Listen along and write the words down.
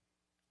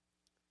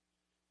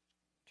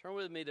Turn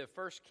with me to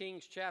 1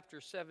 Kings chapter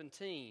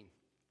 17.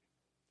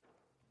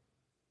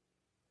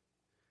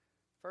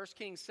 1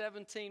 Kings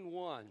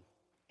 17:1.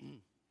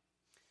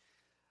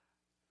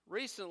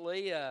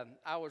 Recently,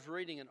 I was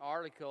reading an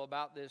article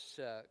about this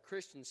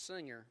Christian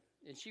singer,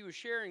 and she was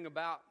sharing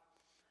about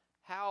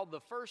how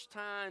the first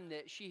time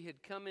that she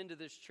had come into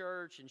this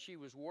church and she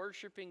was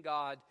worshiping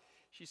God,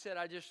 she said,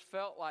 I just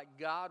felt like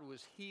God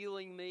was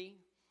healing me,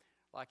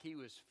 like He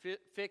was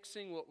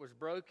fixing what was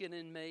broken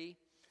in me.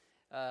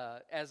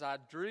 As I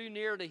drew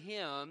near to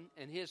Him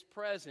and His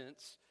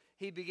presence,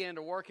 He began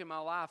to work in my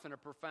life in a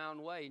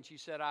profound way. And she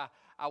said,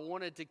 I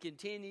wanted to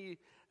continue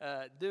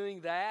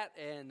doing that,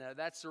 and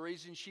that's the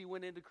reason she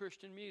went into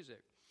Christian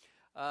music.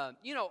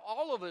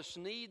 All of us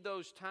need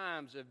those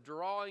times of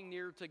drawing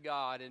near to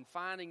God and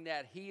finding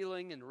that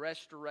healing and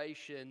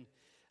restoration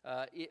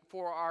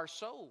for our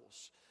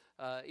souls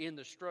in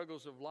the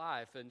struggles of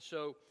life. And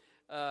so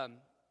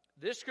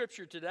this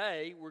scripture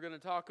today, we're going to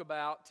talk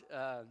about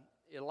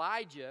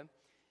Elijah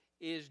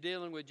is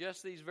dealing with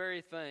just these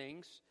very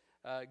things,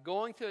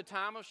 going through a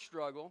time of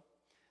struggle.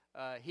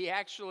 He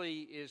actually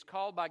is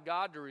called by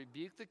God to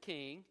rebuke the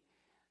king,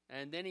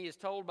 and then he is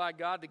told by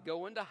God to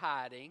go into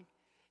hiding,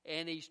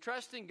 and he's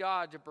trusting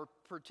God to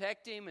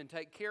protect him and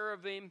take care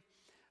of him,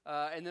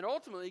 and then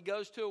ultimately he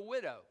goes to a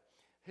widow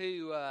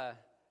who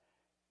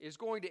is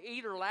going to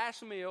eat her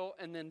last meal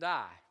and then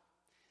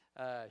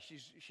die.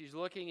 She's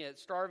looking at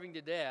starving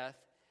to death,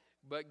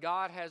 but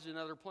God has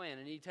another plan,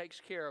 and He takes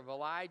care of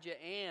Elijah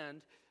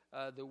and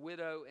the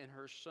widow and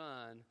her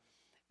son,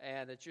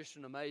 and it's just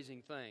an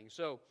amazing thing.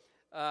 So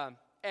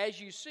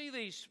as you see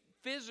these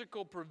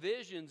physical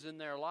provisions in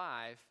their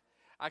life,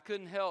 I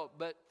couldn't help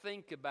but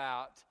think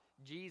about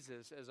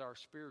Jesus as our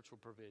spiritual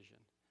provision,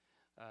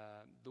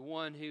 the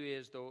one who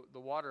is the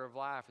water of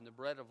life and the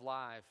bread of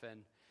life,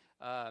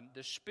 and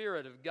the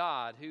Spirit of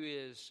God who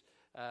is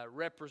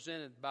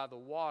represented by the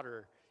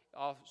water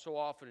so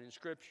often in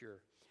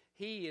Scripture.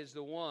 He is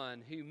the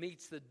one who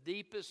meets the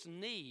deepest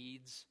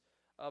needs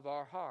of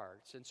our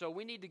hearts. And so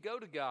we need to go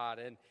to God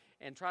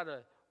and try to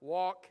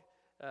walk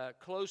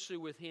closely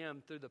with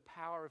Him through the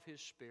power of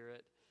His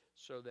Spirit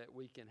so that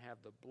we can have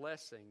the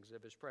blessings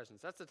of His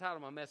presence. That's the title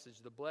of my message,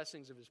 The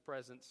Blessings of His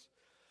Presence.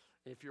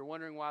 If you're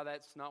wondering why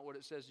that's not what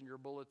it says in your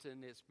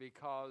bulletin, it's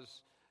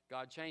because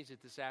God changed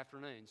it this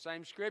afternoon.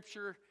 Same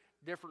Scripture,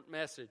 different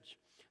message.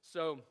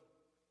 So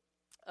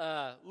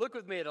look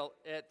with me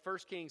at 1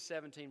 Kings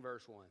 17,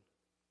 verse 1.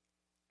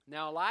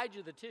 Now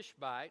Elijah the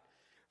Tishbite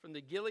from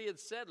the Gilead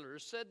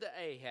settlers said to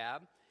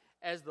Ahab,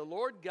 As the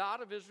Lord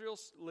God of Israel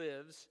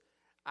lives,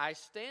 I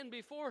stand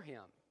before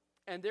him,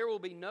 and there will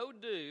be no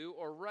dew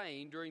or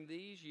rain during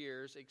these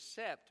years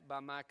except by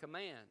my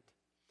command.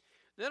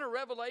 Then a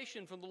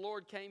revelation from the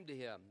Lord came to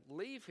him.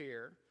 Leave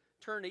here,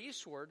 turn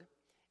eastward,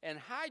 and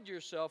hide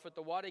yourself at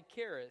the Wadi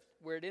Kerith,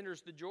 where it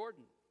enters the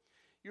Jordan.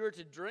 You are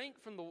to drink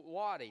from the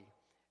wadi,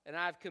 and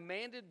I have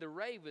commanded the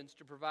ravens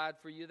to provide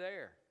for you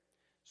there.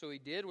 So he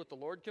did what the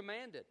Lord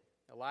commanded.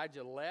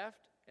 Elijah left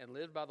and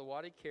lived by the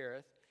Wadi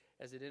Kerith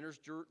as it enters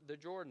the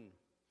Jordan.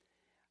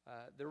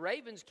 The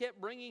ravens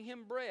kept bringing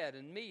him bread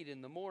and meat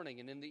in the morning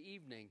and in the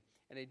evening,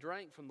 and he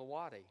drank from the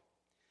wadi.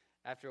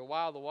 After a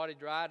while, the wadi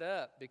dried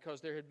up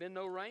because there had been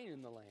no rain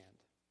in the land.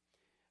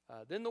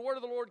 Then the word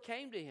of the Lord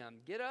came to him,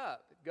 Get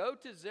up, go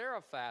to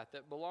Zarephath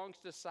that belongs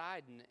to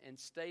Sidon, and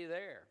stay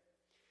there.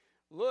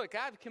 Look,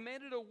 I've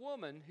commanded a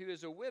woman who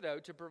is a widow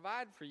to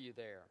provide for you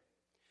there.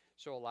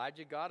 So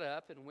Elijah got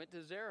up and went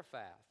to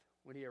Zarephath.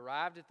 When he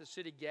arrived at the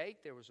city gate,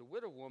 there was a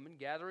widow woman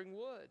gathering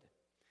wood.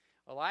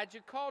 Elijah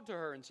called to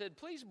her and said,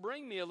 Please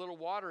bring me a little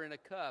water in a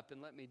cup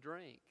and let me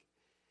drink.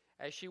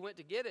 As she went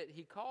to get it,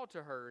 he called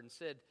to her and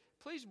said,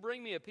 Please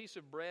bring me a piece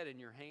of bread in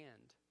your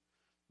hand.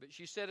 But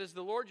she said, As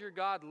the Lord your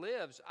God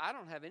lives, I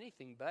don't have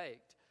anything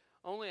baked,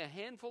 only a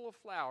handful of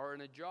flour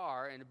in a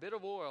jar and a bit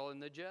of oil in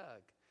the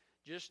jug.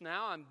 Just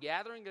now I'm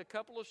gathering a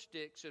couple of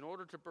sticks in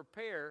order to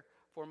prepare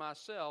for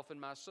myself and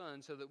my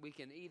son so that we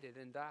can eat it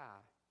and die.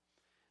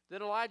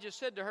 Then Elijah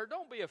said to her,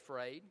 Don't be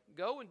afraid.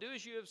 Go and do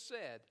as you have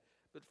said.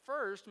 But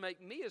first make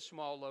me a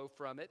small loaf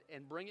from it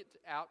and bring it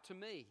out to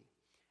me.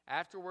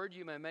 Afterward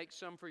you may make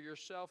some for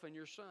yourself and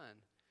your son.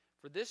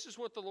 For this is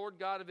what the Lord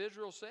God of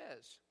Israel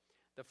says.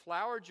 The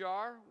flour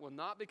jar will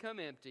not become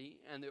empty,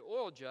 and the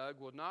oil jug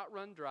will not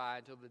run dry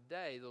until the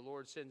day the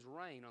Lord sends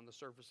rain on the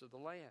surface of the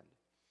land.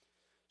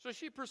 So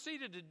she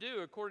proceeded to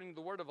do according to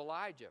the word of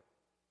Elijah.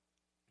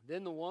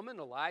 Then the woman,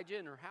 Elijah,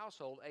 and her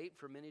household ate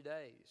for many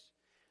days.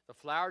 The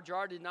flour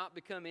jar did not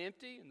become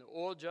empty, and the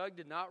oil jug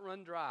did not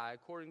run dry,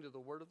 according to the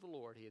word of the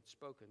Lord he had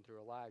spoken through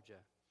Elijah.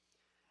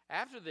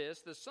 After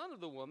this, the son of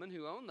the woman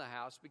who owned the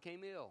house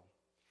became ill.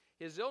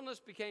 His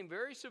illness became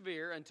very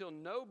severe until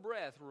no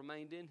breath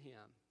remained in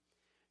him.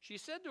 She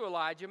said to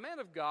Elijah, Man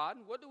of God,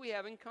 what do we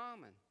have in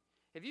common?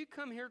 Have you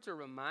come here to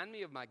remind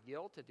me of my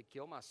guilt and to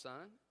kill my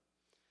son?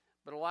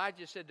 But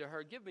Elijah said to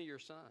her, Give me your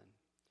son.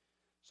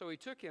 So he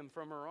took him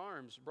from her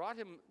arms, brought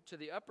him to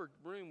the upper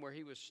room where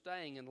he was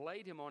staying, and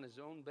laid him on his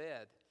own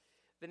bed.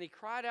 Then he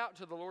cried out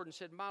to the Lord and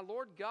said, My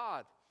Lord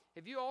God,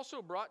 have you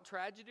also brought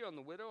tragedy on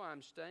the widow I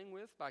am staying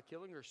with by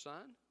killing her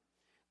son?"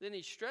 Then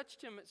he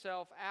stretched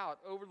himself out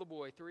over the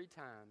boy 3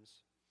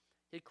 times.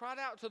 He cried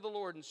out to the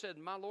Lord and said,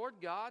 "My Lord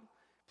God,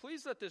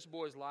 please let this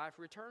boy's life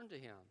return to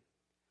him."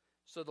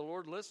 So the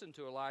Lord listened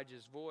to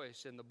Elijah's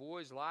voice, and the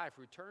boy's life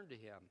returned to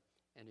him,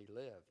 and he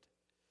lived.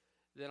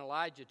 Then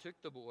Elijah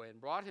took the boy and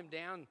brought him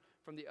down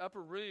from the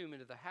upper room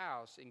into the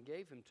house and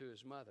gave him to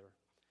his mother.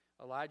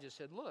 Elijah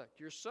said, "Look,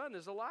 your son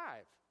is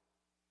alive."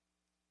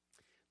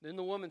 Then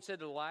the woman said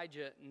to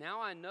Elijah, "Now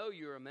I know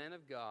you're a man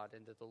of God,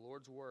 and that the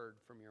Lord's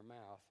word from your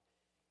mouth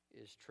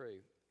is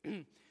true."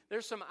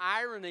 There's some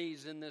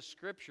ironies in this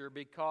scripture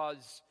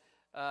because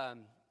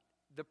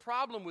the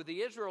problem with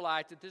the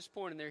Israelites at this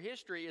point in their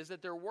history is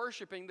that they're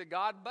worshiping the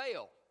god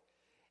Baal.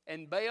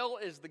 And Baal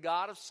is the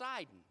god of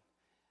Sidon,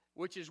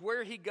 which is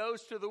where he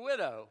goes to the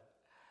widow.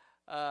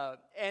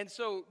 And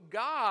so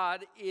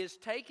God is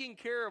taking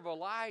care of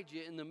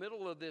Elijah in the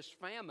middle of this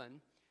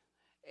famine.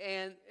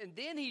 And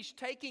then he's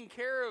taking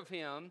care of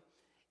him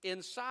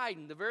in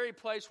Sidon, the very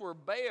place where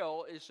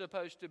Baal is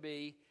supposed to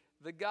be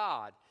the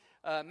god.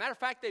 Matter of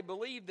fact, they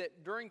believed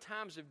that during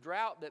times of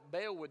drought that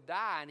Baal would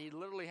die and he'd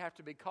literally have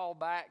to be called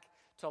back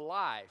to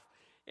life.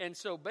 And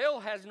so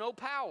Baal has no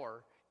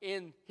power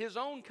in his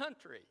own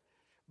country.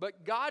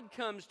 But God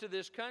comes to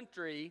this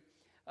country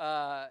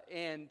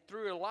and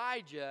through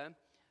Elijah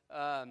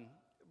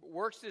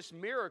works this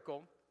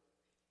miracle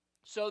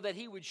so that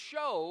he would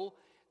show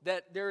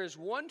that there is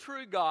one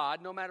true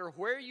God no matter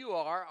where you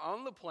are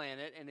on the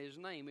planet, and his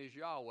name is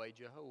Yahweh,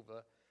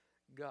 Jehovah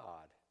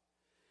God.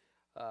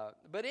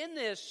 But in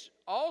this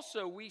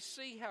also we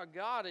see how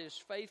God is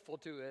faithful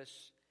to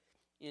us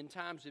in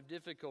times of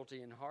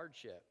difficulty and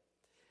hardship.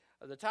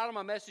 The title of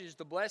my message is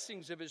The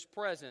Blessings of His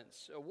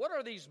Presence. What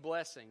are these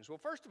blessings? Well,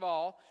 first of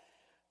all,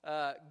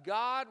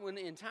 God, when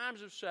in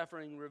times of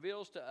suffering,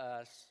 reveals to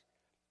us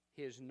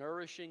His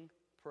nourishing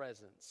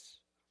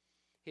presence.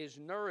 His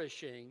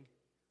nourishing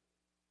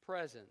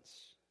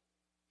presence.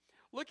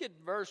 Look at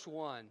verse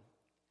 1.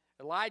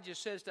 Elijah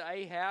says to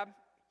Ahab,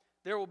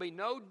 "There will be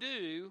no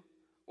dew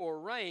or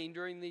rain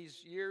during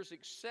these years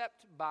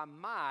except by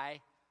my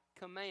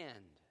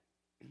command."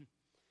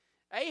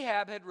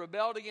 Ahab had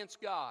rebelled against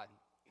God.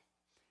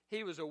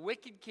 He was a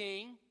wicked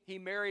king. He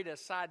married a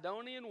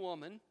Sidonian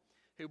woman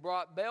who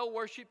brought Baal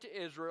worship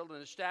to Israel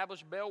and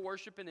established Baal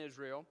worship in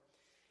Israel.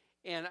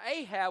 And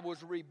Ahab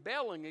was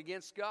rebelling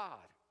against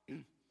God.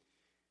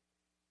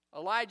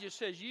 Elijah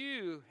says,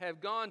 "You have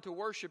gone to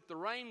worship the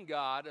rain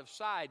god of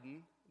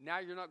Sidon. Now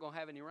you're not going to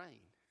have any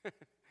rain."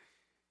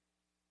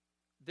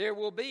 There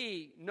will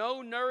be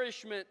no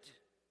nourishment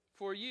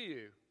for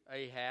you,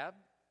 Ahab.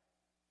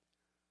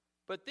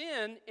 But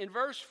then in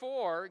verse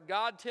 4,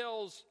 God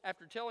tells,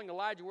 after telling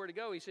Elijah where to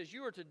go, he says,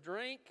 "You are to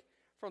drink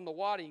from the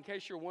wadi." In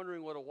case you're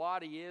wondering what a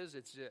wadi is,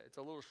 it's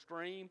a little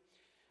stream.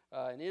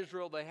 In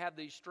Israel, they have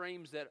these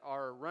streams that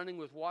are running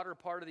with water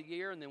part of the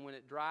year, and then when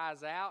it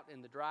dries out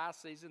in the dry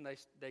season,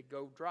 they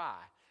go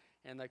dry,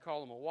 and they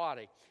call them a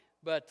wadi.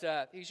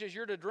 But he says,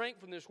 "You're to drink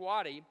from this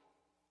wadi.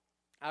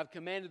 I've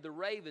commanded the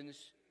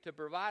ravens to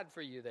provide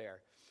for you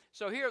there."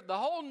 So here, the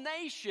whole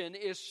nation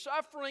is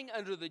suffering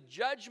under the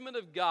judgment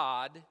of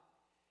God,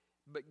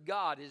 but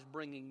God is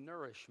bringing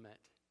nourishment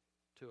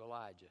to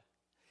Elijah.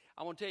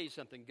 I want to tell you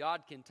something.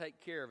 God can take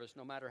care of us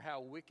no matter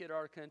how wicked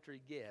our country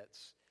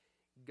gets.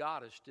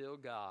 God is still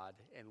God,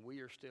 and we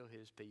are still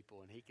His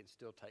people, and He can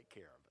still take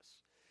care of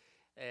us.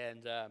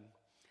 And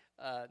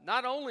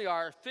not only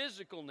our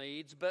physical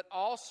needs, but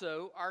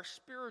also our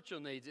spiritual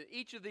needs.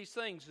 Each of these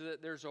things,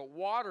 there's a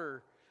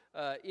water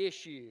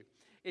issue.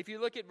 If you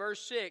look at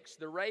verse 6,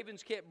 the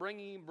ravens kept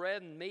bringing him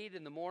bread and meat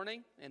in the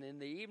morning and in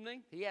the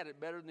evening. He had it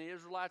better than the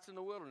Israelites in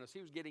the wilderness.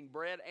 He was getting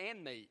bread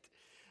and meat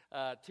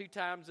 2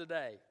 times a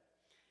day.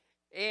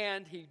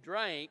 And he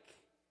drank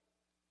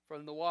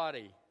from the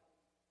wadi.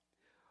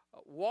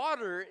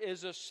 Water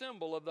is a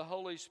symbol of the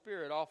Holy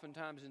Spirit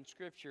oftentimes in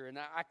Scripture. And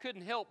I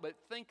couldn't help but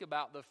think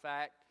about the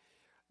fact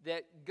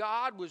that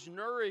God was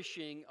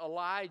nourishing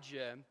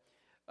Elijah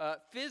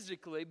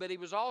physically, but He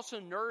was also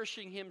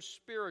nourishing him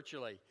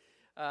spiritually.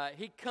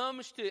 He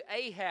comes to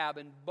Ahab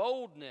in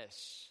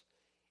boldness,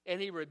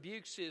 and he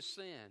rebukes his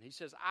sin. He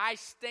says, "I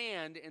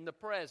stand in the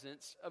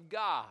presence of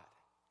God."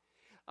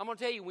 I'm going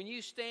to tell you, when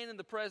you stand in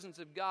the presence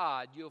of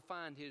God, you'll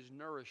find His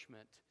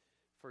nourishment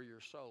for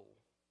your soul.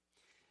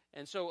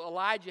 And so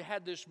Elijah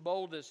had this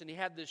boldness, and he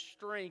had this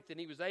strength, and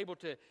he was able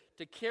to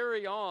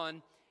carry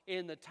on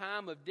in the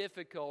time of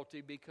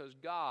difficulty because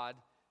God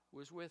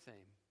was with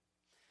him.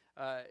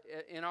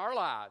 In our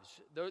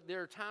lives,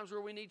 there are times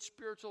where we need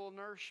spiritual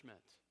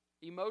nourishment,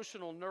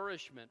 emotional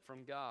nourishment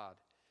from God.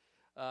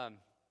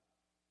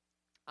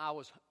 I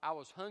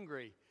was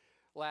hungry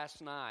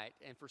last night,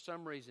 and for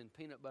some reason,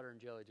 peanut butter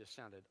and jelly just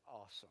sounded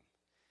awesome.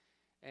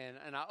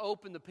 And I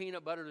opened the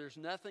peanut butter. There's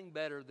nothing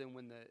better than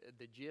when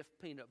the Jif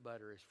peanut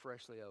butter is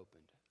freshly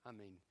opened. I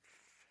mean,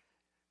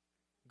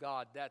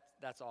 God,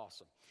 that's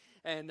awesome.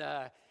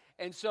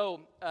 And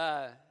so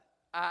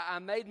I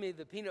made me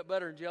the peanut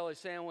butter and jelly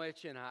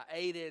sandwich, and I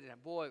ate it,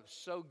 and boy, it was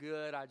so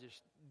good. I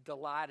just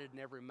delighted in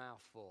every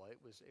mouthful.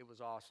 It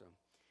was awesome.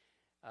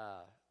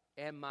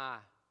 And my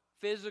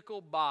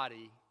physical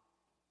body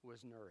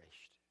was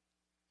nourished.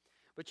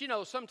 But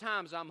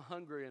sometimes I'm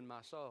hungry in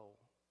my soul.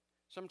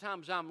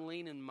 Sometimes I'm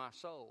lean in my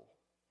soul.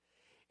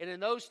 And in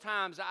those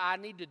times, I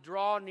need to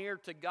draw near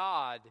to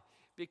God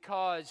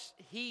because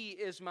He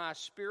is my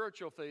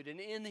spiritual food. And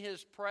in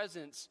His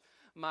presence,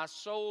 my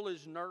soul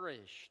is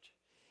nourished.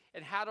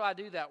 And how do I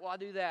do that? Well, I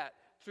do that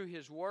through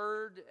His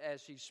Word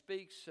as He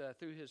speaks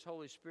through His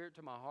Holy Spirit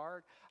to my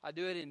heart. I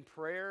do it in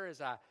prayer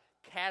as I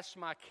cast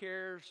my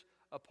cares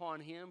upon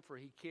Him, for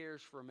He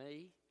cares for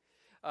me.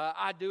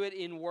 I do it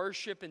in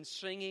worship and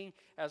singing.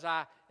 As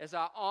I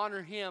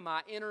honor Him,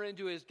 I enter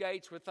into His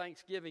gates with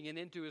thanksgiving and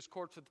into His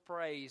courts with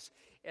praise,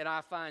 and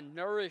I find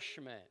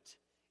nourishment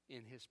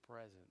in His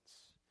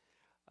presence.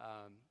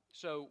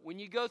 So when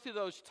you go through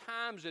those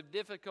times of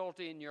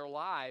difficulty in your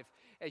life,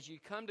 as you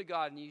come to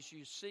God and as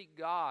you seek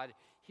God,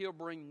 He'll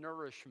bring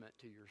nourishment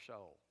to your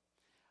soul.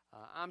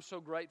 I'm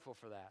so grateful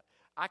for that.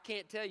 I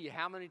can't tell you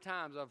how many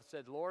times I've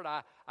said, Lord,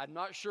 I'm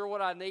not sure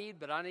what I need,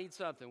 but I need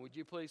something. Would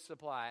you please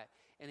supply it?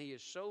 And He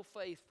is so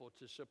faithful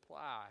to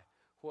supply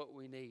what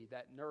we need,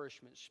 that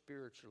nourishment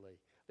spiritually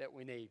that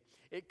we need.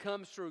 It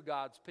comes through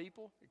God's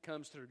people. It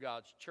comes through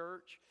God's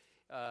church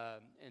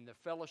and the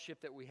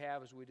fellowship that we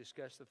have as we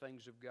discuss the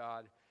things of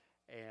God.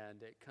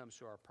 And it comes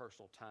through our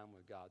personal time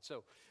with God.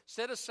 So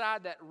set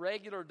aside that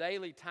regular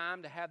daily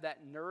time to have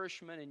that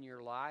nourishment in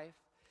your life.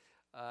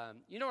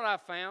 You know what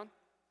I've found?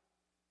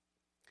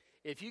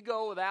 If you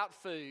go without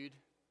food,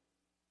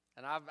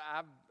 and I've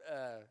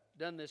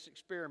done this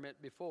experiment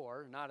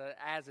before, not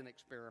as an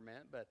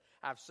experiment, but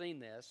I've seen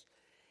this.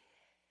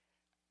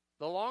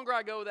 The longer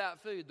I go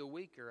without food, the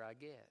weaker I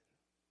get.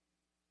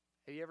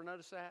 Have you ever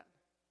noticed that?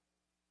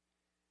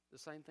 The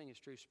same thing is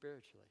true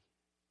spiritually.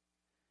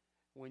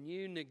 When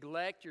you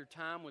neglect your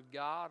time with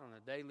God on a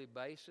daily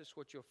basis,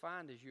 what you'll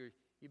find is you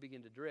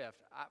begin to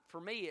drift. For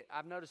me,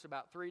 I've noticed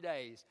about 3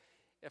 days,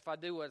 if I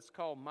do what's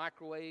called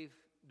microwave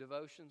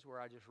devotions, where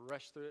I just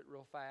rush through it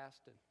real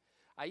fast. And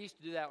I used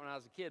to do that when I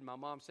was a kid. My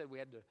mom said we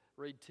had to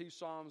read 2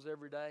 Psalms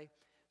every day.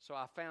 So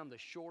I found the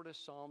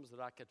shortest Psalms that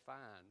I could find.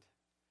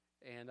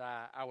 And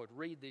I would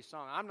read these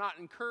Psalms. I'm not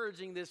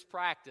encouraging this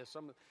practice.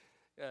 Some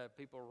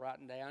people are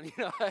writing down,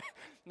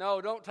 no,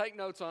 don't take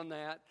notes on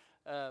that.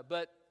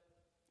 But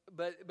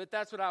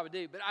that's what I would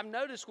do. But I've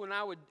noticed when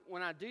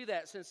I do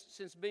that,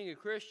 since being a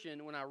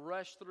Christian, when I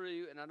rush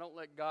through and I don't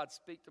let God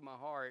speak to my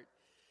heart,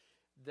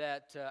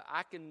 that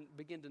I can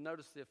begin to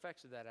notice the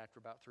effects of that after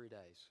about 3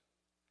 days.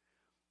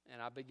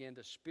 And I begin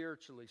to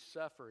spiritually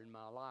suffer in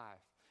my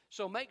life.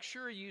 So make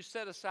sure you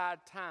set aside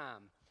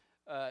time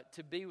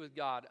to be with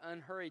God,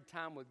 unhurried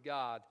time with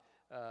God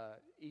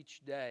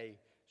each day,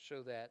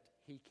 so that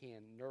He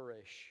can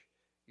nourish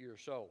your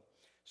soul.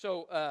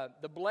 So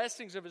the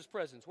blessings of His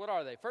presence, what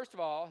are they? First of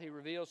all, He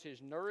reveals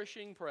His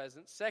nourishing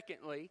presence.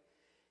 Secondly,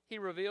 He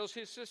reveals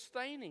His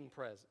sustaining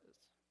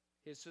presence.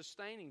 His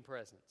sustaining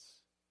presence.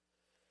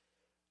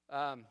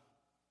 The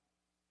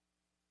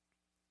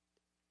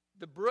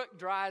brook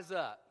dries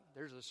up.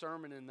 There's a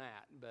sermon in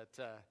that, but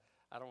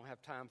I don't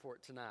have time for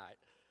it tonight.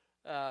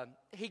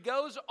 He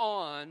goes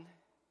on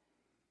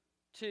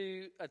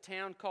to a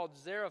town called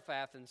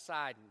Zarephath in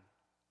Sidon.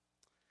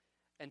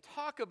 And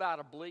talk about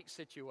a bleak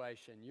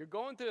situation. You're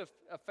going through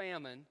a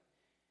famine.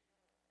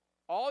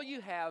 All you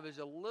have is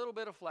a little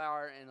bit of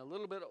flour and a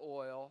little bit of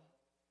oil,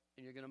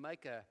 and you're going to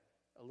make a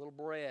little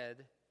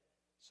bread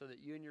so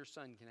that you and your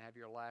son can have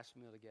your last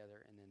meal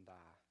together and then die.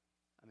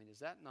 I mean, is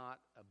that not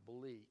a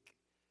bleak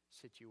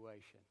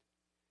situation?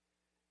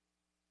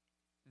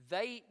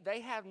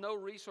 They have no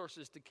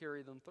resources to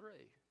carry them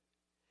through.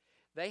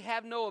 They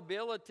have no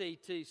ability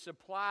to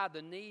supply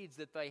the needs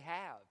that they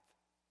have.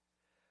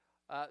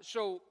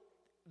 So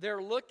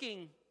they're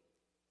looking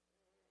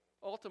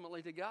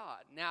ultimately to God.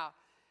 Now,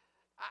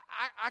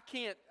 I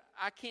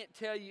can't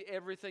tell you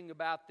everything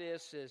about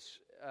this,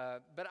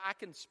 but I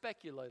can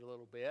speculate a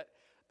little bit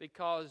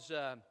because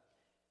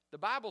the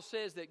Bible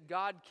says that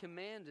God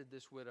commanded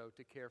this widow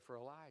to care for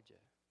Elijah.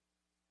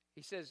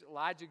 He says,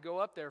 Elijah, go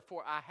up there,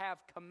 for I have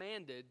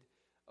commanded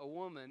a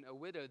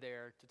widow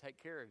there, to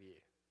take care of you.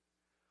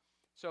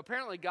 So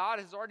apparently God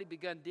has already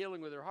begun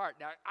dealing with her heart.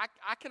 Now,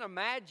 I can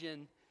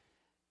imagine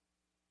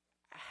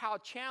how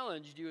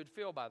challenged you would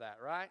feel by that,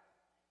 right?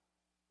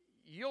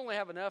 You only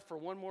have enough for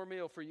one more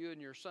meal for you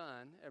and your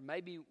son. And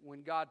maybe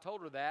when God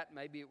told her that,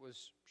 maybe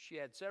she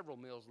had several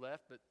meals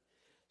left, but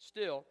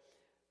still,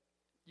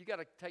 you got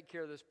to take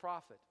care of this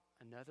prophet.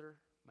 Another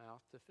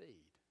mouth to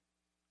feed.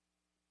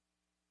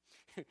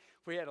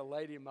 We had a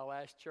lady in my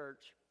last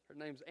church. Her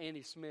name's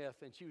Annie Smith,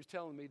 and she was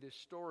telling me this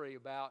story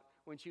about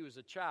when she was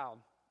a child.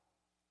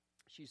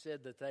 She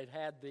said that they'd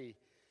had the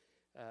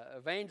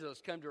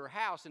evangelist come to her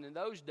house, and in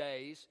those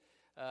days,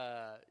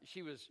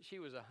 she was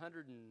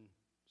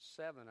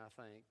 107,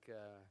 I think,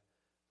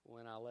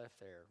 when I left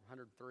there.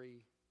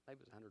 103, maybe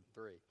it was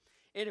 103.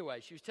 Anyway,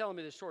 she was telling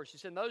me this story. She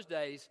said in those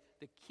days,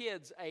 the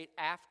kids ate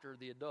after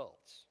the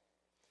adults.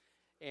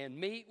 And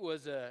meat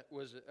was a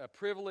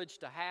privilege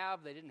to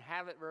have. They didn't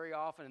have it very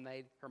often,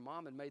 and her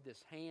mom had made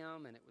this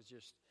ham, and it was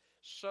just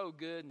so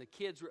good. And the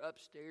kids were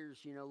upstairs,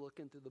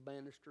 looking through the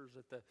banisters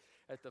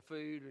at the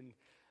food, and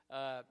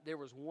there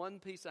was one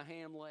piece of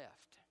ham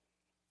left.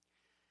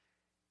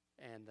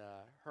 And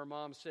her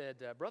mom said,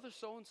 "Brother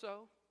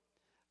so-and-so,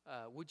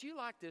 would you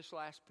like this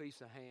last piece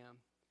of ham?"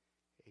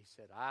 He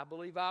said, "I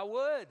believe I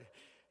would."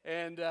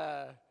 And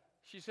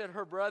she said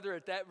her brother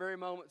at that very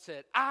moment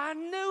said, "I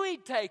knew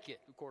he'd take it."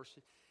 Of course,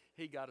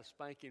 he got a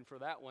spanking for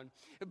that one.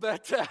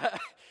 But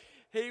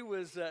he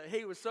was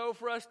so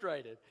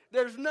frustrated.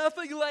 There's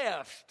nothing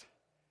left.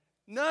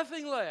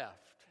 Nothing left.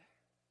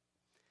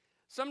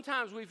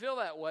 Sometimes we feel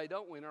that way,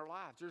 don't we, in our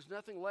lives? There's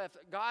nothing left.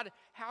 God,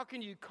 how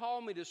can you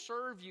call me to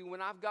serve you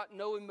when I've got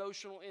no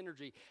emotional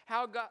energy?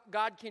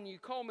 God, can you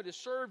call me to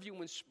serve you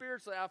when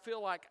spiritually I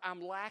feel like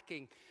I'm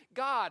lacking?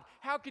 God,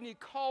 how can you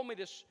call me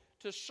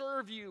to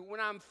serve you when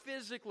I'm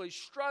physically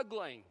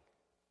struggling?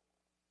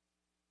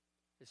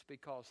 It's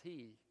because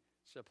He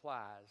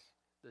supplies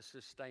the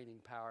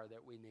sustaining power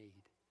that we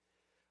need.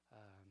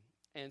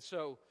 And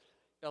so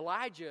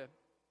Elijah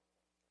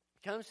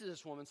comes to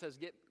this woman and says,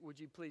 "Would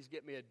you please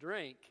get me a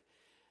drink?"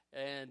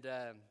 And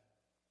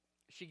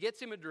she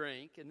gets him a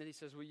drink, and then he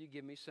says, "Will you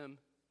give me some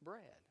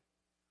bread?"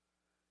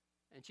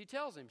 And she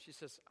tells him, she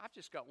says, "I've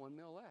just got one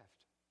meal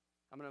left.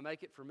 I'm going to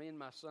make it for me and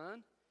my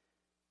son,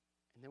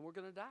 and then we're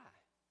going to die."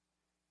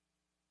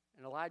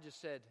 And Elijah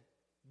said,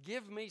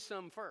 "Give me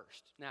some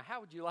first." Now, how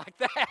would you like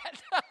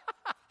that?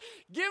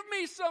 Give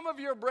me some of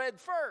your bread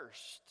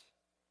first.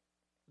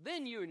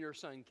 Then you and your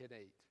son can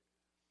eat.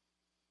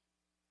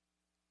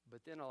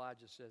 But then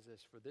Elijah says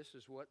this, "For this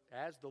is what,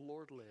 as the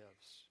Lord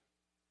lives,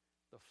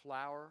 the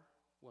flour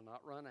will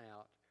not run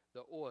out,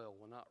 the oil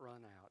will not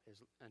run out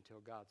until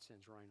God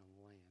sends rain on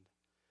the land."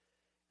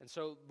 And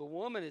so the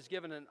woman is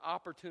given an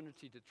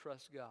opportunity to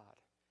trust God.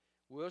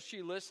 Will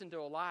she listen to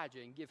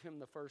Elijah and give him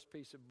the first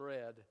piece of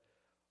bread,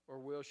 or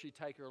will she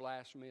take her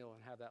last meal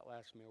and have that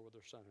last meal with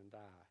her son and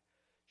die?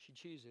 She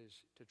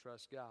chooses to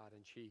trust God,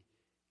 and she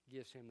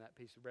gives him that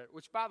piece of bread,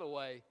 which, by the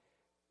way,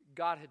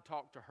 God had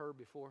talked to her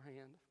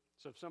beforehand.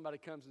 So if somebody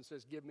comes and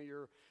says, "Give me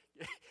your..."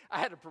 I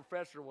had a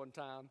professor one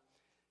time.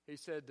 He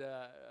said,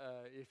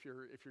 if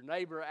your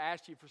neighbor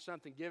asks you for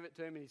something, give it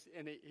to him.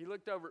 And he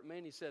looked over at me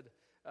and he said,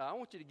 "I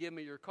want you to give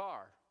me your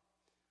car."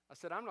 I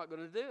said, "I'm not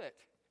going to do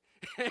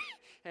it."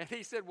 And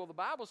he said, "Well, the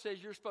Bible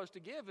says you're supposed to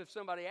give if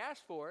somebody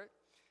asks for it."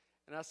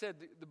 And I said,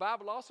 "The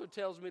Bible also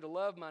tells me to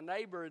love my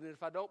neighbor, and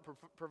if I don't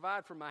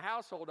provide for my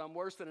household, I'm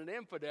worse than an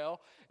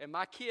infidel, and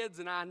my kids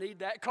and I need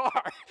that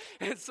car."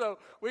 And so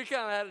we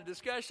kind of had a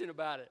discussion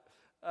about it.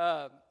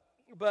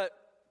 But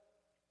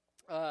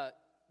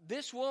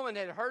this woman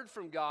had heard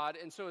from God,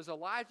 and so as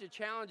Elijah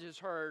challenges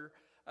her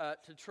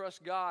to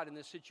trust God in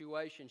this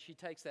situation, she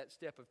takes that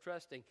step of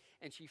trusting,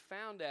 and she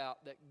found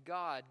out that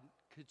God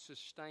could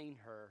sustain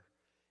her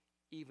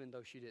even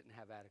though she didn't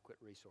have adequate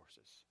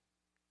resources.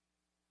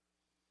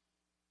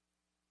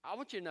 I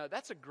want you to know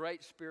that's a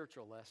great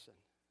spiritual lesson.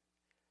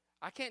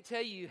 I can't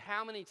tell you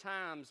how many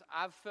times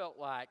I've felt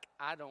like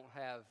I don't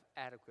have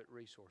adequate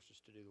resources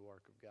to do the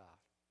work of God.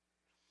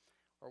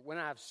 Or when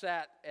I've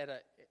sat at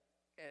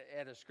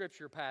a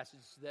scripture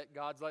passage that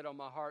God's laid on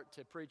my heart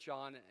to preach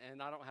on,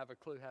 and I don't have a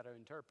clue how to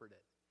interpret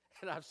it.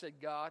 And I've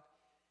said, "God,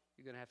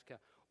 you're going to have to come."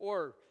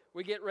 Or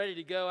we get ready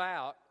to go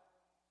out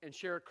and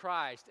share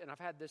Christ, and I've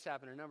had this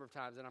happen a number of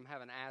times, and I'm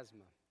having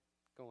asthma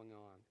going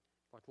on.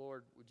 Like,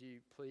 "Lord, would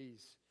you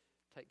please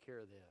take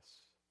care of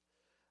this?"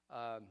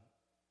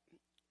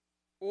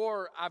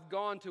 Or I've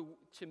gone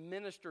to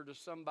minister to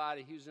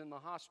somebody who's in the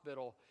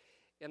hospital,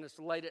 and it's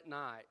late at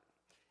night.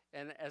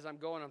 And as I'm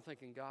going, I'm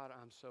thinking, "God,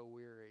 I'm so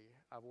weary.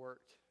 I've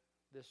worked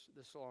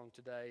this long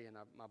today, and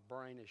my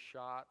brain is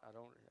shot. I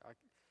don't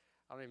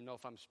even know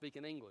if I'm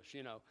speaking English,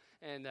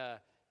 And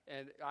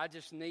I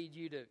just need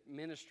you to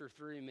minister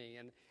through me."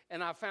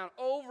 And I found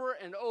over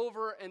and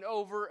over and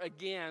over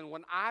again,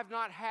 when I've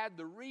not had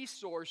the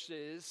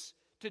resources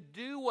to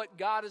do what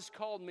God has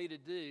called me to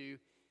do,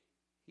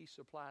 He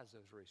supplies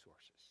those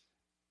resources.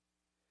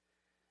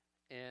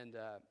 And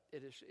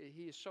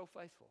He is so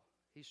faithful.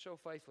 He's so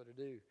faithful to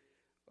do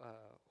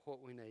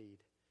what we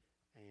need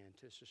and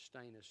to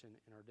sustain us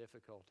in our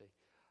difficulty.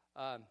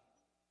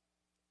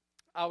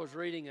 I was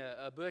reading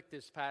a book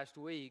this past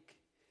week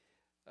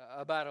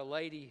about a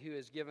lady who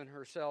has given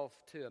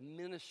herself to a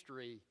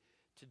ministry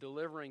to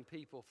delivering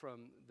people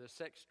from the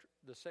sex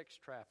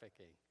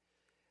trafficking.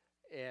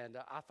 And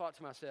I thought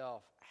to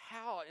myself,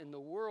 how in the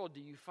world do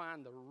you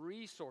find the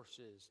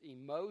resources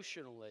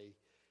emotionally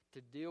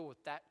to deal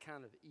with that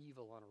kind of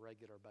evil on a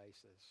regular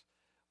basis?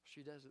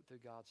 She does it through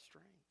God's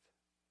strength.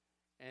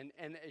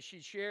 And as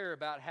she'd share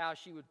about how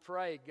she would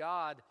pray,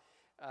 "God,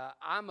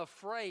 I'm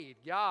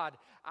afraid. God,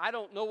 I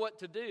don't know what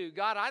to do.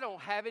 God, I don't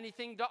have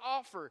anything to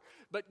offer."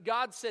 But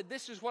God said,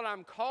 "This is what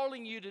I'm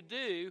calling you to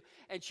do."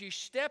 And she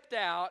stepped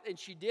out and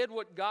she did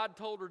what God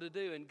told her to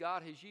do. And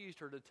God has used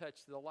her to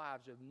touch the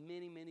lives of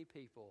many, many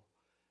people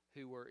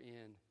who were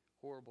in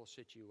horrible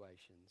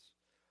situations.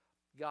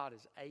 God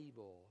is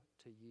able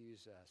to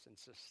use us and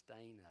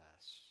sustain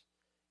us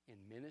in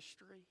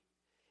ministry.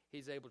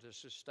 He's able to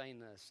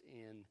sustain us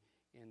in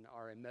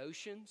our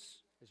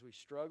emotions as we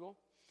struggle.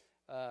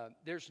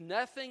 There's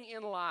nothing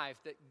in life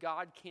that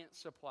God can't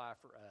supply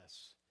for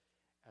us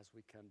as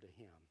we come to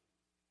Him.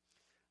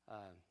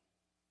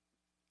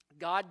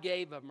 God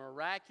gave a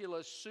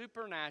miraculous,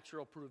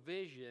 supernatural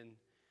provision,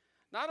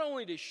 not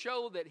only to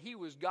show that He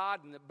was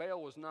God and that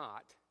Baal was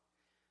not,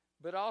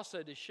 but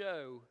also to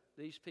show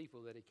these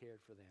people that He cared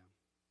for them.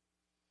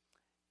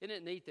 Isn't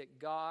it neat that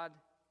God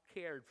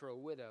cared for a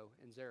widow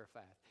in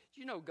Zarephath?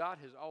 Do you know God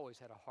has always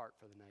had a heart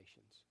for the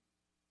nations?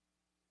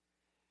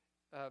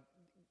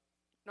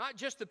 Not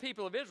just the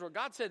people of Israel.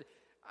 God said,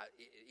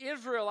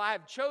 Israel, I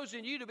have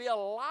chosen you to be a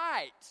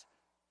light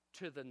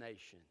to the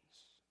nations.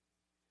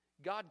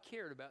 God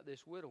cared about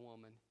this widow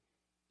woman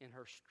in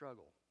her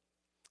struggle.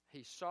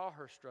 He saw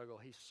her struggle.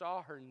 He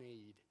saw her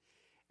need.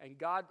 And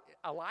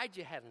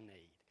Elijah had a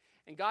need.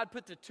 And God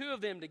put the two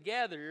of them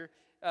together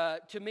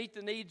to meet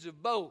the needs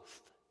of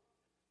both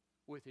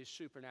with His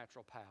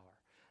supernatural power.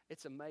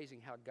 It's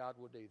amazing how God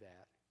will do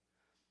that.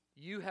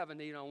 You have a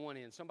need on one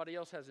end. Somebody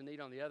else has a need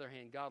on the other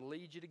hand. God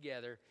leads you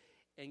together,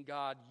 and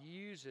God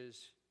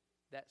uses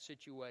that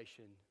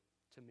situation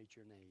to meet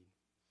your need.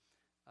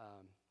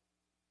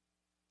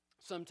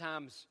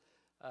 Sometimes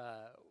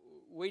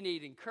we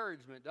need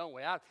encouragement, don't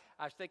we? I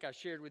think I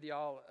shared with you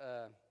all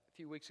a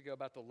few weeks ago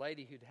about the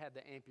lady who'd had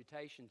the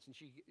amputations, and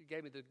she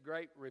gave me the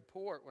great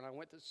report when I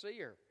went to see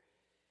her.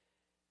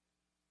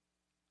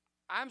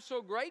 I'm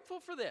so grateful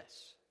for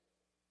this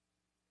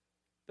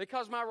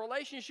because my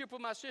relationship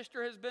with my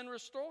sister has been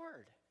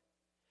restored.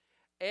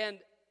 And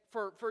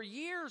for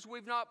years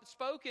we've not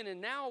spoken,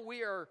 and now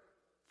we are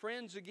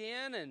friends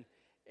again,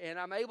 and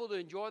I'm able to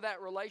enjoy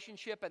that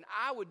relationship, and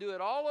I would do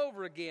it all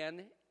over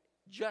again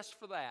just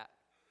for that.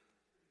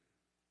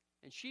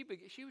 And she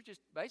was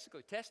just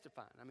basically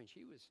testifying. I mean,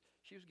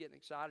 she was getting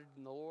excited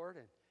in the Lord,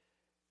 and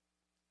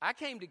I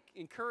came to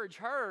encourage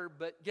her,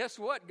 but guess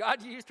what?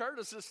 God used her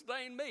to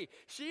sustain me.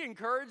 She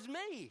encouraged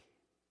me.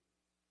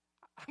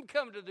 I'm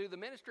coming to do the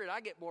ministry, and I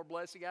get more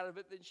blessing out of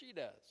it than she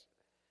does.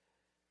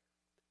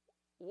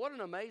 What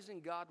an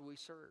amazing God we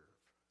serve.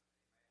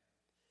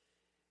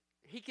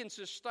 He can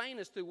sustain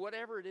us through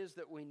whatever it is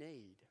that we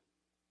need.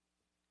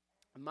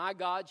 My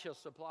God shall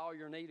supply all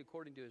your need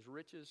according to His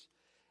riches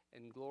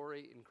and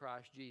glory in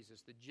Christ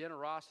Jesus. The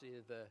generosity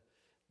of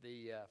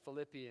the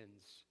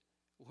Philippians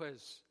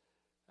was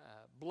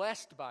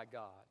blessed by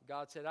God.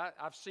 God said,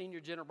 I've seen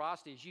your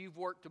generosity. As you've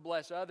worked to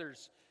bless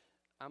others,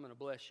 I'm going to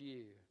bless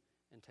you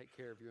and take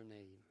care of your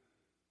need.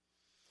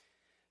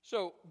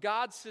 So,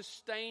 God's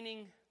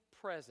sustaining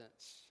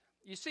presence.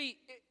 You see,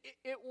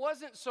 it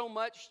wasn't so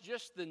much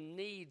just the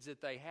needs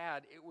that they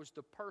had, it was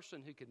the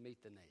person who could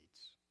meet the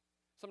needs.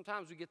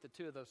 Sometimes we get the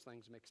two of those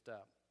things mixed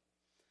up.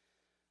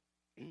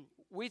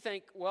 We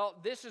think, well,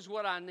 this is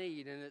what I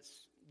need, and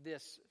it's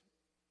this,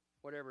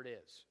 whatever it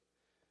is.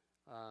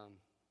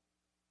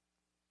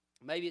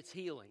 Maybe it's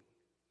healing.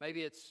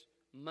 Maybe it's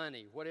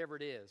money, whatever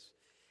it is.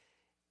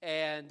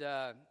 And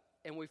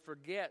we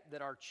forget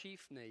that our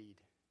chief need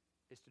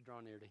is to draw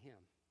near to Him.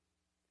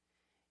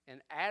 And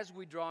as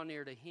we draw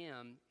near to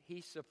Him,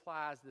 He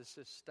supplies the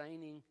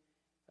sustaining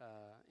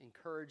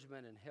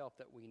encouragement and help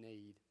that we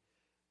need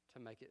to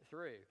make it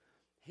through.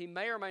 He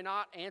may or may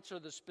not answer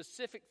the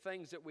specific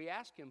things that we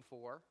ask Him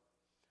for.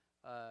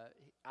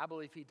 I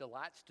believe He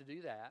delights to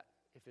do that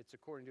if it's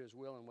according to His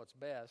will and what's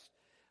best.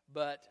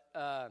 But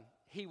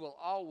He will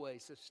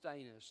always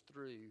sustain us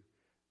through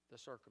the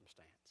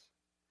circumstance.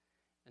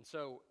 And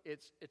so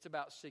it's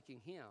about seeking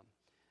Him.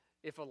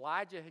 If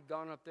Elijah had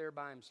gone up there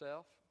by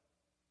himself,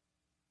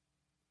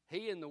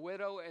 he and the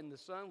widow and the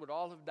son would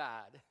all have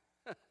died.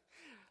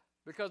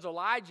 Because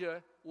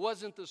Elijah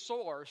wasn't the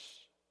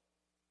source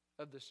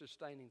of the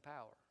sustaining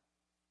power.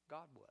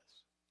 God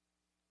was.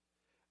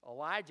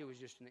 Elijah was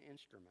just an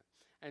instrument.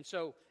 And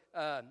so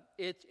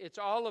it's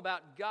all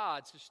about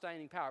God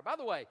sustaining power. By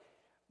the way,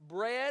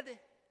 bread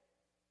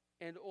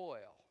and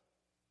oil.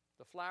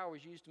 The flour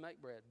was used to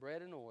make bread.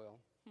 Bread and oil.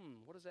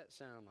 What does that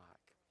sound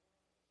like?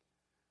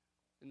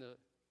 In the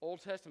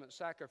Old Testament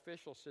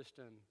sacrificial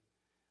system,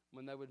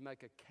 when they would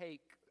make a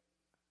cake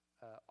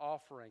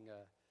offering,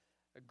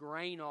 a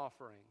grain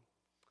offering,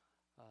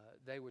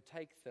 they would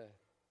take the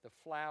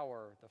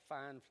flour, the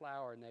fine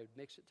flour, and they would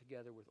mix it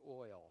together with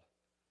oil.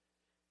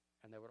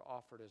 And they would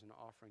offer it as an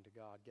offering to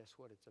God. Guess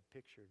what? It's a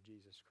picture of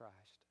Jesus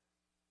Christ.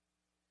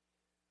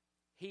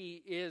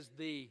 He is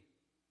the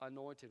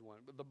anointed one.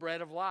 The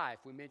bread of life,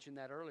 we mentioned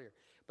that earlier.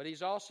 But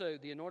He's also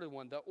the anointed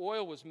one. The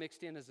oil was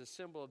mixed in as a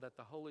symbol that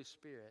the Holy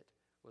Spirit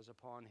was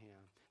upon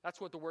Him. That's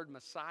what the word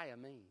Messiah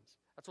means.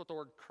 That's what the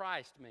word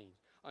Christ means.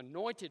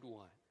 Anointed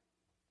one.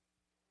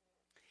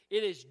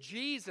 It is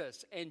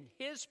Jesus and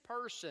His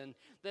person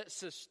that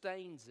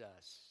sustains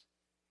us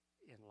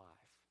in life.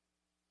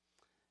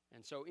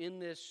 And so in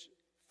this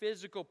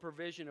physical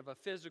provision of a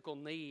physical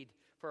need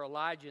for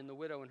Elijah and the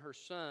widow and her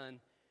son,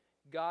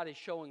 God is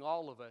showing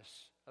all of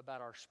us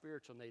about our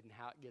spiritual need and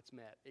how it gets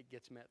met. It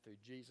gets met through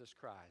Jesus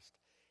Christ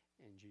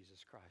and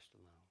Jesus Christ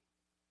alone.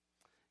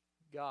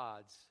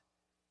 God's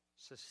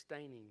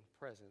sustaining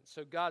presence.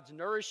 So God's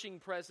nourishing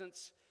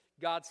presence,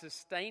 God's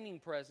sustaining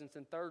presence,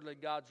 and thirdly,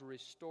 God's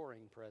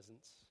restoring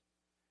presence.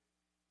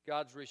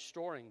 God's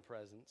restoring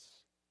presence.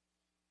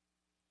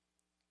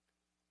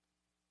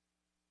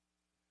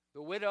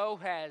 The widow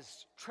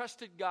has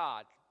trusted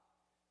God,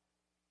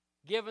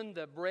 given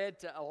the bread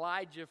to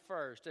Elijah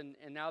first, and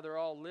now they're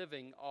all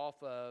living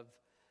off of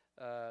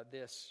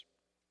this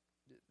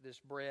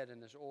bread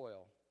and this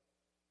oil.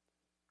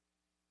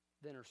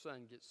 Then her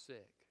son gets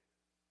sick.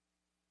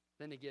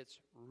 Then he gets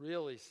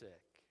really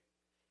sick.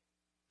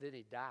 Then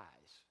he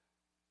dies.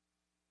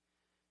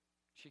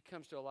 She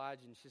comes to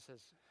Elijah and she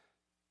says,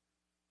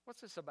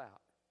 "What's this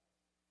about?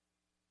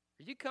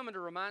 Are you coming to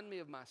remind me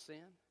of my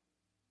sin?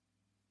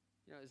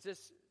 You know, is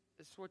this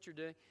what you're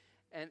doing?"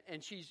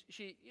 And she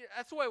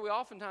that's the way we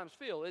oftentimes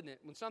feel, isn't it?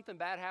 When something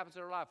bad happens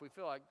in our life, we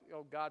feel like,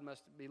 oh, God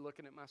must be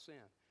looking at my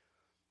sin.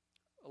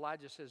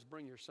 Elijah says,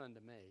 "Bring your son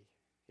to me."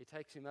 He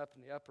takes him up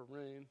in the upper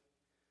room,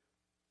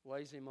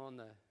 lays him on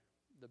the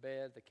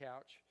bed, the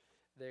couch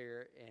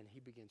there, and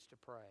he begins to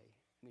pray.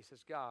 And he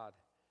says, "God,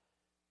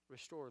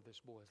 restore this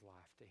boy's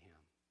life to him."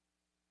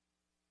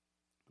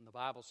 And the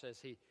Bible says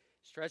he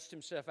stretched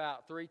himself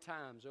out 3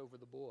 times over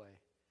the boy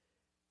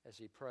as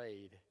he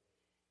prayed,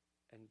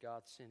 and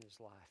God sent his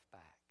life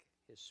back,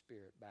 his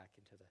spirit back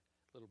into the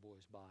little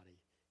boy's body.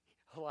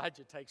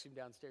 Elijah takes him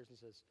downstairs and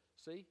says,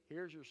 "See,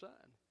 here's your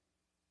son."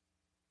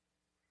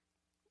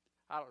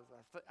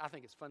 I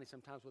think it's funny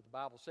sometimes what the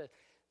Bible says.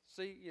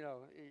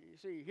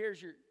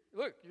 Here's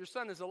your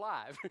son is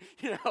alive.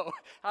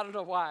 I don't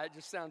know why, it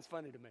just sounds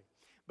funny to me.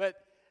 But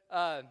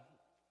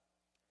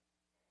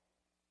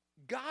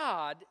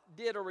God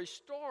did a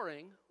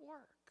restoring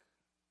work.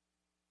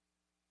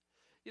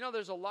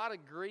 There's a lot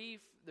of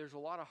grief, there's a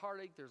lot of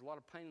heartache, there's a lot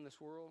of pain in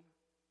this world,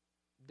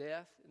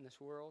 death in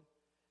this world.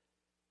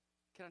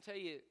 Can I tell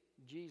you,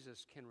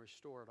 Jesus can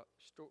restore it,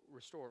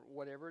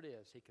 whatever it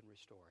is, He can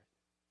restore it.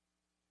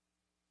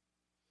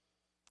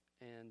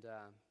 And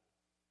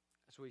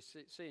as we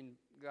see in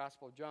the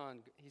Gospel of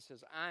John, He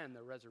says, "I am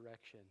the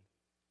resurrection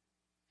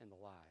and the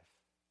life."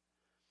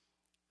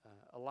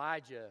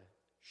 Elijah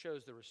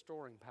shows the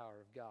restoring power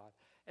of God.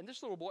 And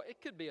this little boy, it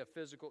could be a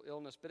physical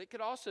illness, but it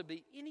could also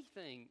be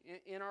anything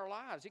in our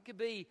lives. It could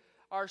be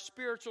our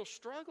spiritual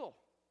struggle.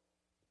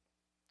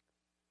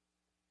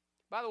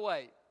 By the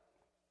way,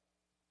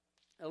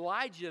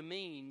 Elijah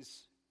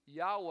means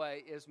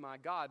Yahweh is my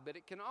God, but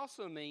it can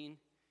also mean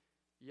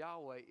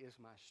Yahweh is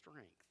my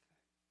strength.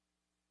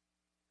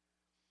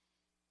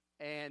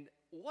 And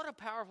what a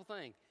powerful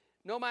thing.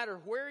 No matter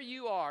where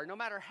you are, no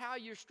matter how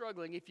you're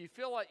struggling, if you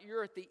feel like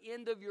you're at the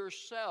end of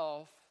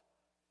yourself,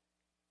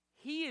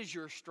 He is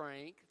your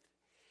strength.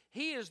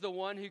 He is the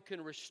one who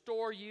can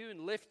restore you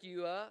and lift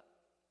you up.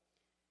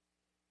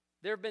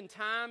 There have been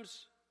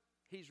times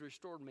He's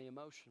restored me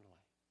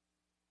emotionally.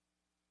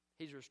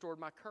 He's restored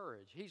my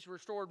courage. He's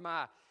restored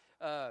my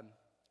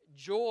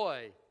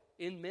joy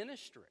in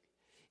ministry.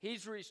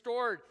 He's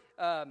restored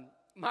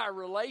my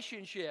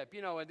relationship.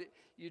 And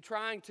you're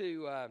trying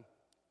to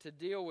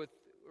deal with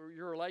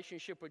your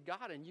relationship with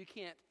God, and you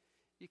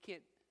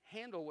can't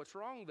handle what's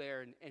wrong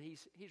there, and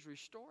He's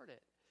restored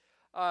it.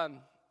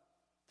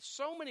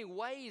 So many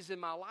ways in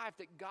my life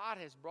that God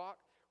has brought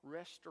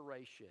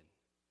restoration.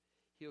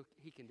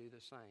 He can do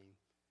the same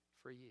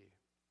for you.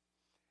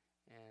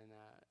 And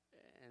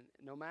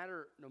no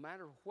matter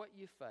what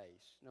you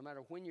face, no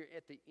matter when you're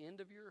at the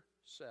end of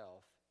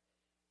yourself,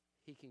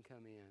 He can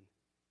come in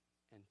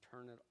and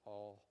turn it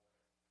all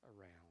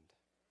around.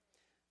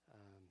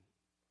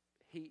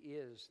 He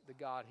is the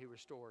God who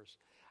restores.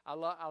 I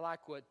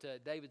like what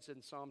David said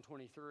in Psalm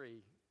 23.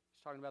 He's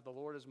talking about the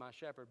Lord is my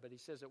shepherd, but he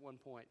says at one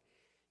point,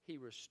 He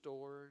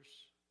restores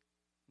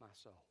my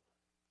soul.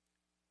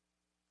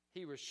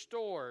 He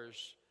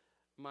restores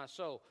my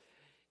soul.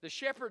 The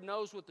shepherd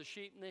knows what the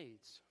sheep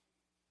needs.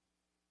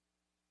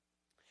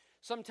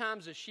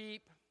 Sometimes a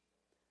sheep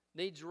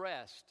needs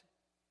rest.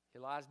 He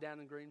lies down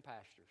in green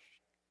pastures.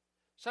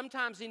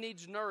 Sometimes he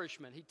needs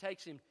nourishment. He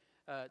takes him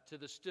to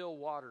the still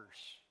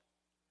waters.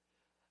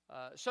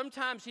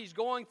 Sometimes he's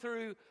going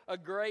through a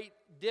great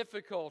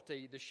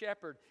difficulty. The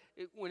shepherd,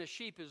 when a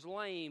sheep is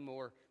lame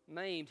or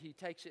maimed, he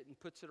takes it and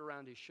puts it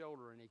around his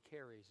shoulder and he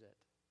carries it.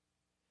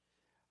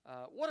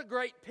 What a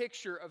great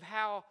picture of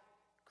how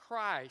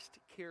Christ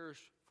cares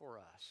for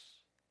us.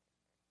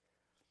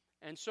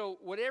 And so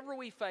whatever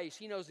we face,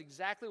 He knows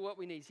exactly what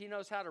we need. He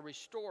knows how to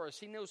restore us.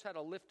 He knows how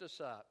to lift us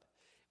up.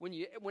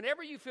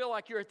 Whenever you feel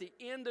like you're at the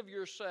end of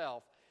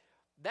yourself,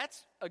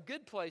 that's a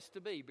good place to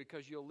be,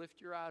 because you'll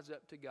lift your eyes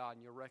up to God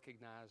and you'll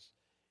recognize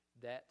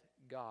that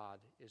God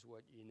is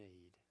what you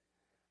need.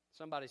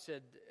 Somebody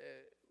said,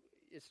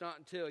 it's not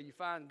until you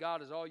find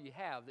God is all you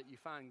have that you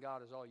find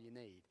God is all you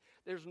need.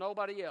 There's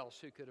nobody else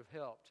who could have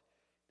helped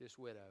this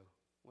widow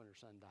when her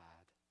son died.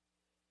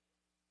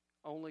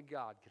 Only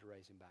God could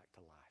raise him back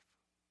to life.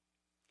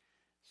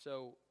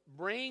 So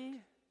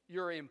bring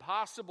your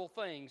impossible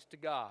things to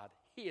God.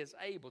 He is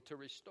able to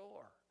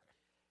restore,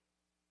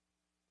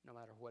 no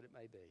matter what it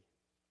may be.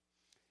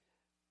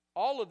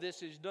 All of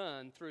this is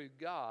done through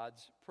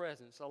God's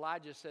presence.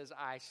 Elijah says,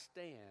 I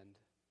stand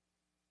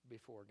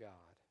before God.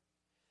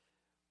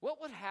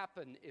 What would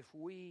happen if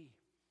we,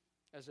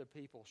 as a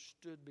people,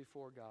 stood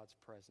before God's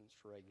presence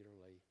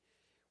regularly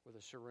with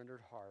a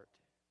surrendered heart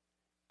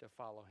to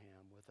follow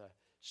Him, with a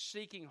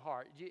seeking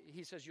heart?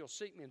 He says, you'll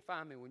seek me and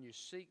find me when you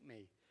seek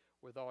me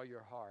with all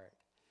your heart.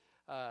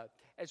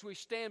 As we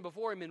stand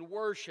before Him in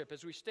worship,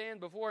 as we stand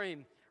before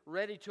Him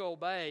ready to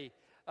obey,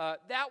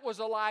 that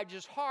was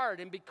Elijah's heart.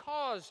 And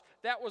because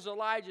that was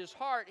Elijah's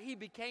heart, he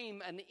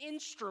became an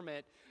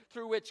instrument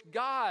through which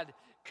God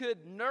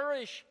could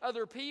nourish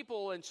other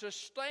people and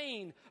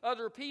sustain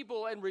other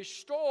people and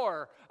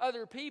restore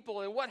other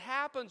people. And what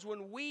happens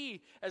when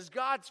we, as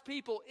God's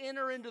people,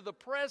 enter into the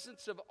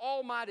presence of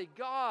Almighty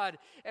God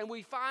and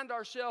we find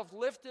ourselves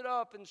lifted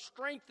up and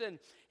strengthened?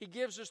 He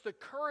gives us the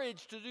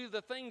courage to do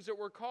the things that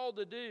we're called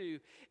to do,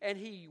 and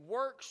He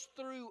works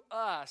through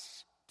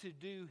us to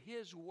do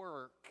His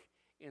work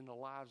in the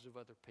lives of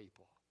other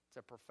people. It's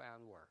a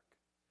profound work.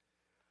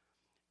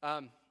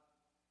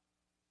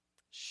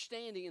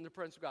 Standing in the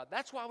presence of God.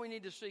 That's why we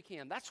need to seek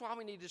Him. That's why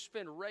we need to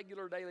spend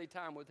regular daily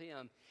time with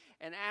Him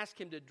and ask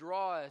Him to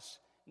draw us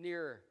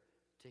near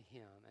to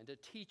Him and to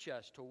teach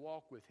us to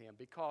walk with Him,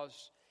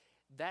 because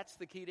that's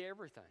the key to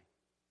everything.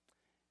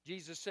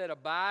 Jesus said,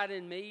 abide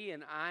in me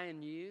and I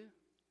in you.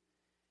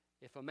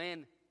 If a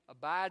man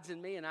abides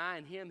in me and I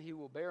in him, he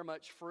will bear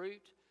much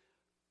fruit.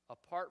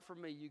 Apart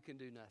from me, you can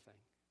do nothing.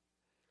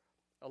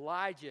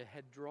 Elijah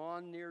had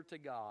drawn near to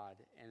God,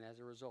 and as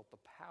a result, the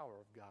power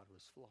of God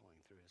was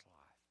flowing through his life.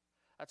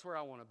 That's where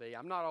I want to be.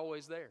 I'm not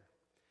always there,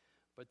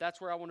 but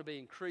that's where I want to be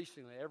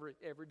increasingly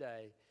every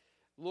day.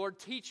 Lord,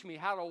 teach me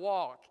how to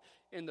walk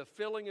in the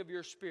filling of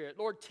your Spirit.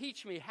 Lord,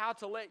 teach me how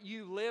to let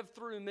you live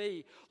through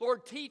me.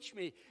 Lord, teach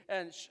me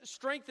and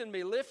strengthen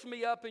me, lift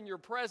me up in your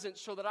presence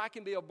so that I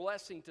can be a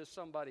blessing to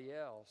somebody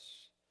else.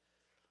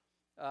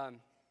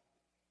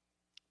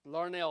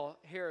 Larnell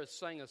Harris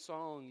sang a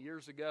song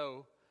years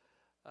ago,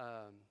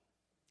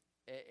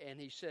 and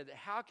he said,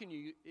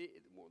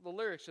 the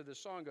lyrics of the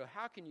song go,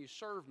 how can you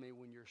serve me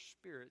when your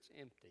spirit's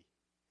empty?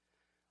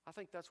 I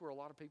think that's where a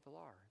lot of people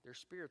are. Their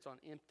spirit's on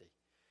empty.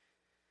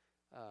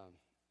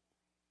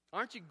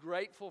 Aren't you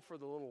grateful for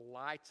the little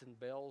lights and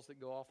bells that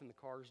go off in the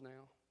cars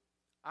now?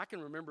 I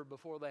can remember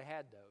before they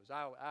had those.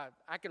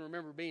 I can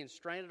remember being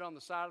stranded on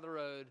the side of the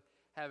road,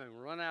 having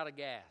run out of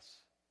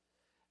gas.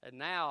 And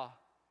now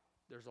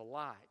there's a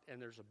light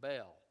and there's a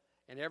bell.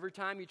 And every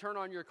time you turn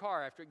on your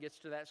car after it gets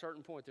to that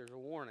certain point, there's a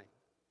warning.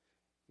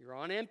 You're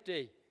on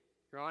empty.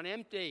 You're on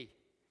empty.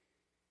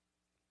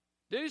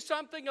 Do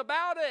something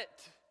about it.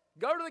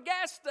 Go to the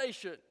gas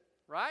station,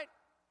 right?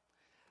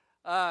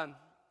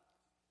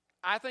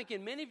 I think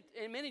in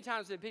many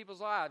times in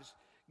people's lives,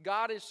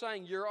 God is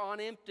saying, you're on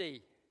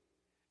empty.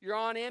 You're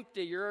on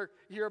empty. You're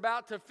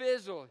about to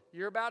fizzle.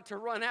 You're about to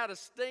run out of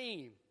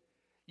steam.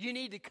 You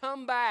need to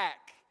come back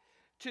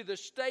to the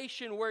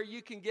station where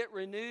you can get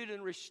renewed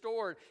and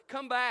restored.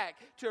 Come back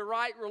to a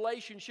right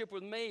relationship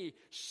with me.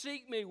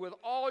 Seek me with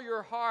all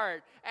your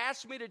heart.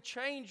 Ask me to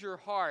change your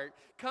heart.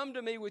 Come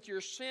to me with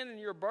your sin and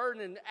your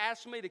burden and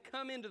ask me to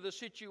come into the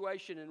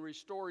situation and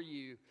restore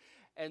you.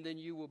 And then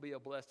you will be a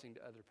blessing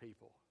to other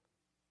people.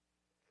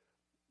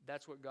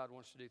 That's what God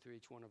wants to do through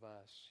each one of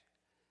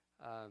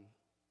us.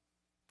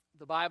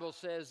 The Bible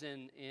says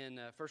in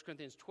 1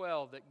 Corinthians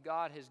 12 that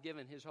God has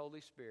given His Holy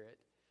Spirit,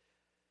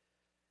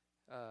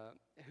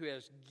 who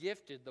has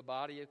gifted the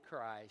body of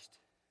Christ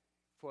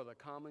for the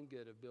common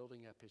good of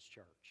building up His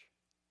church.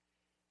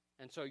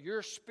 And so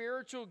your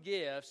spiritual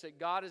gifts that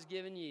God has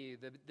given you,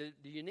 the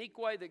unique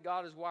way that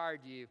God has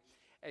wired you,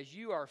 as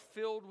you are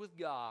filled with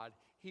God,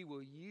 He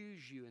will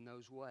use you in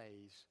those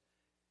ways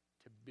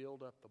to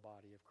build up the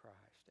body of Christ.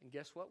 And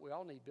guess what? We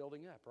all need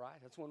building up, right?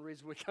 That's one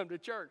reason we come to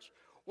church.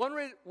 One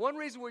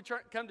reason we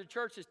come to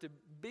church is to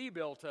be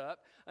built up.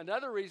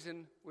 Another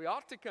reason we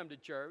ought to come to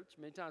church,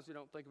 many times we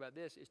don't think about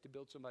this, is to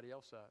build somebody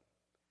else up.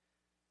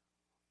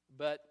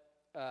 But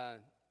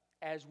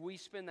as we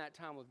spend that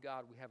time with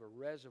God, we have a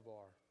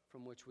reservoir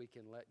from which we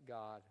can let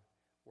God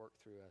work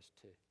through us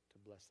to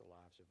bless the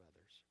lives of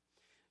others.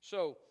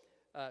 So,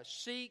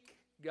 seek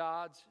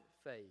God's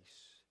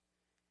face,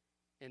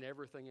 and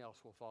everything else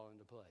will fall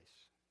into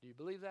place. Do you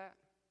believe that?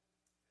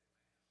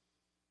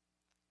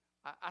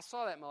 I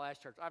saw that in my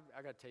last church.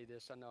 I got to tell you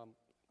this. I know I'm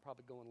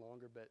probably going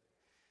longer, but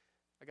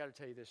I got to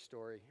tell you this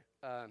story.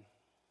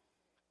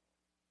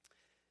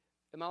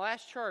 In my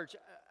last church,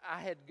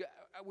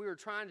 we were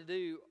trying to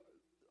do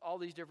all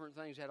these different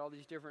things, had all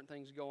these different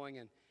things going,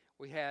 and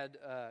we had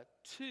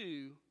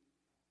 2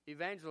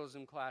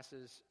 evangelism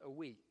classes a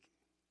week,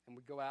 and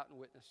we'd go out and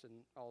witness and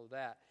all of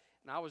that.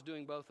 And I was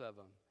doing both of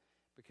them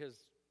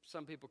because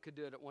some people could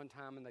do it at one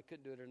time and they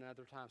couldn't do it at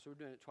another time, so we're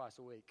doing it twice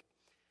a week.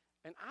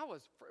 And I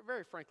was,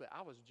 very frankly,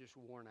 I was just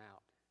worn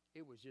out.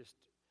 It was just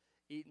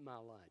eating my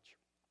lunch.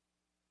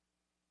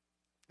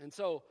 And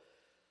so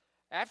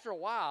after a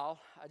while,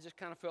 I just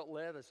kind of felt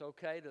led. It's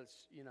okay to,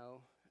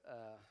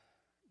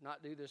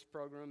 not do this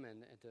program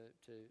and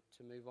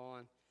to move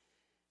on.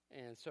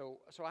 And so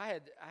I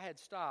had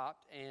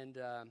stopped, and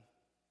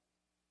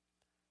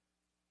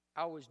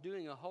I was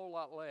doing a whole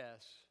lot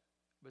less,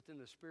 but then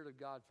the Spirit of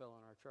God fell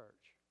on our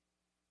church.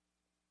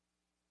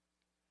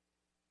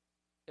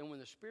 And when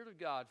the Spirit of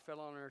God fell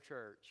on our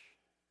church,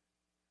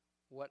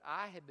 what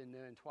I had been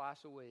doing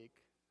twice a week,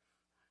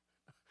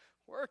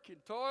 working,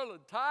 toiling,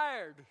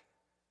 tired,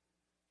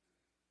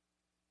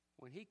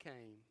 when He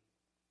came,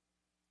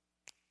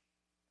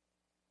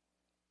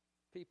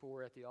 people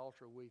were at the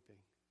altar weeping.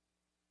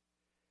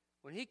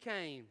 When He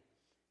came,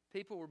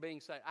 people were being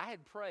saved. I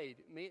had prayed.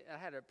 I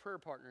had a prayer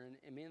partner,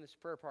 and me and this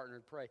prayer partner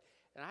had prayed.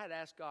 And I had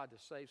asked God to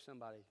save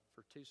somebody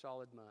for 2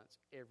 solid months,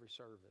 every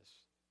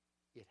service.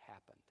 It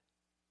happened.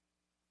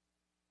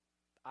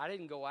 I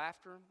didn't go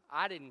after them.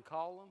 I didn't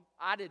call them.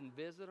 I didn't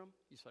visit them.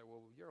 You say,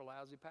 well, you're a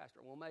lousy pastor.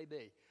 Well,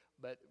 maybe.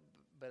 But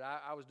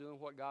I was doing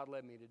what God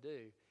led me to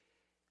do.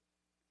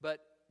 But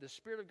the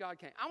Spirit of God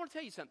came. I want to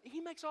tell you something.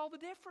 He makes all the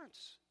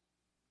difference.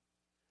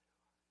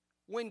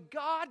 When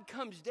God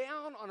comes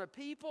down on a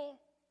people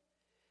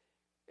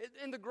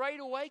in the Great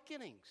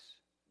Awakenings,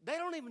 they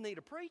don't even need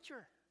a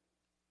preacher.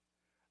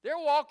 They're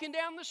walking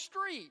down the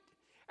street,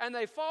 and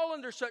they fall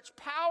under such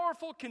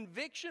powerful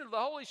conviction of the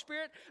Holy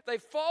Spirit, they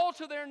fall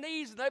to their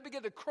knees and they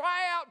begin to cry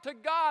out to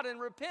God in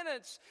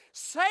repentance,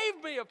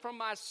 save me from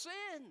my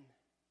sin.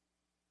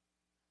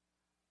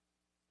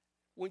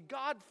 When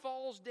God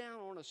falls down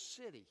on a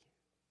city,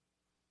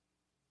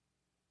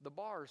 the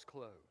bars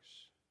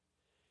close.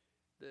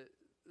 The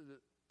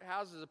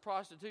houses of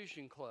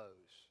prostitution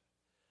close.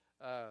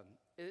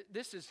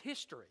 This is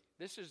history.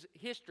 This is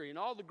history. And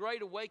all the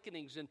great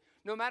awakenings, and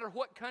no matter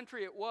what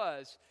country it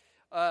was,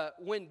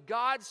 when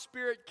God's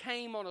Spirit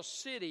came on a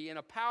city in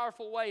a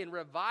powerful way and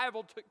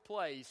revival took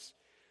place,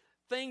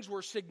 things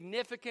were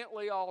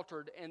significantly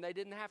altered, and they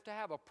didn't have to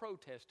have a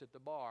protest at the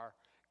bar.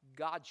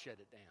 God shut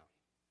it down.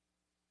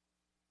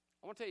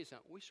 I want to tell you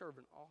something. We serve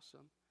an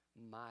awesome,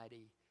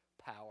 mighty,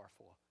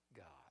 powerful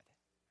God.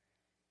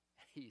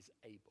 He's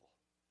able.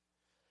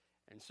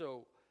 And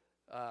so,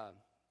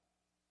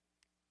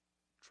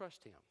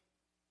 trust Him.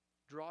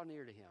 Draw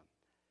near to Him.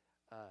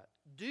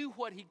 Do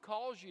what He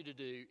calls you to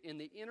do in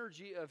the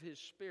energy of His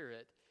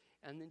Spirit,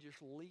 and then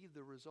just leave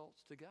the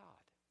results to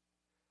God.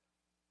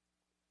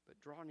 But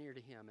draw near to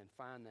Him and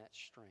find that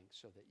strength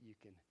so that you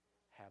can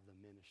have the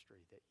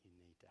ministry that you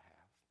need to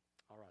have.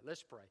 All right,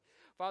 let's pray.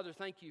 Father,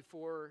 thank You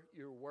for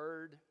Your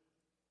word.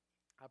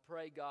 I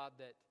pray, God,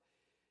 that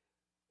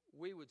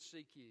we would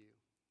seek You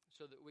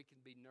so that we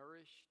can be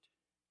nourished,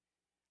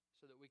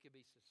 so that we can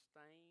be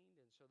sustained,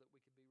 and so that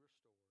we can be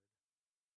restored.